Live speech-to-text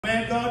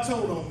man God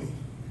told on me.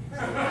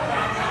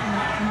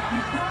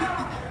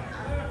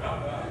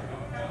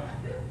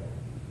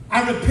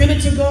 I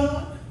repented to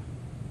God.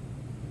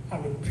 I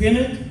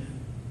repented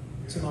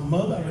to my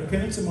mother. I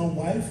repented to my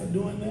wife for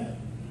doing that.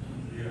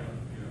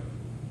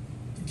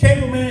 The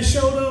cable man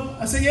showed up.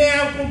 I said,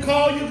 yeah, I was going to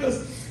call you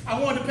because I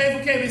wanted to pay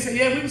for cable. He said,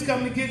 yeah, we was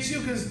coming to get you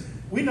because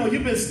we know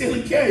you've been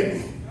stealing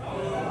cable.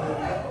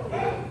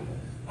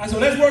 I said,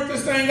 let's work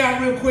this thing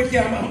out real quick.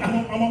 Yeah,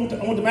 I want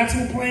the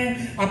maximum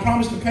plan. I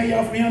promise to pay you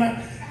off me.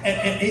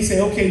 And he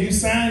said, okay, you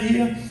sign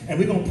here, and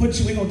we're going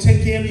to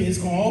take care of you. It's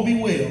going to all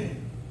be well.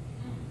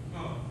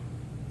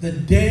 The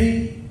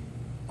day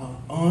I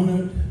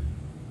honored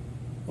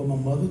what my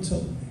mother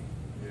told me,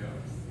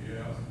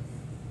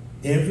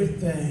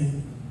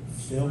 everything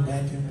fell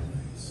back in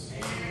place.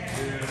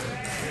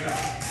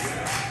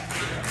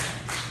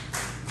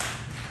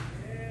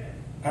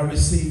 I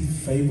received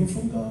favor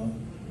from God,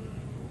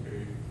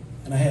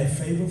 and I had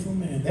favor from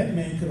man. That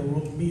man could have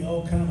wrote me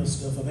all kind of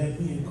stuff about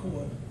me in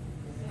court,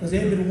 because they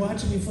had been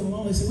watching me for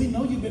long. They said, we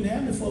know you've been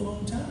having it for a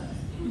long time.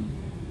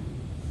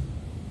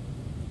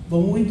 But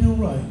when we do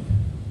right,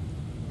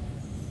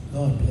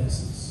 God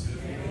bless us.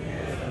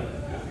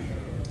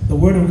 The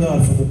word of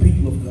God for the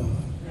people of God.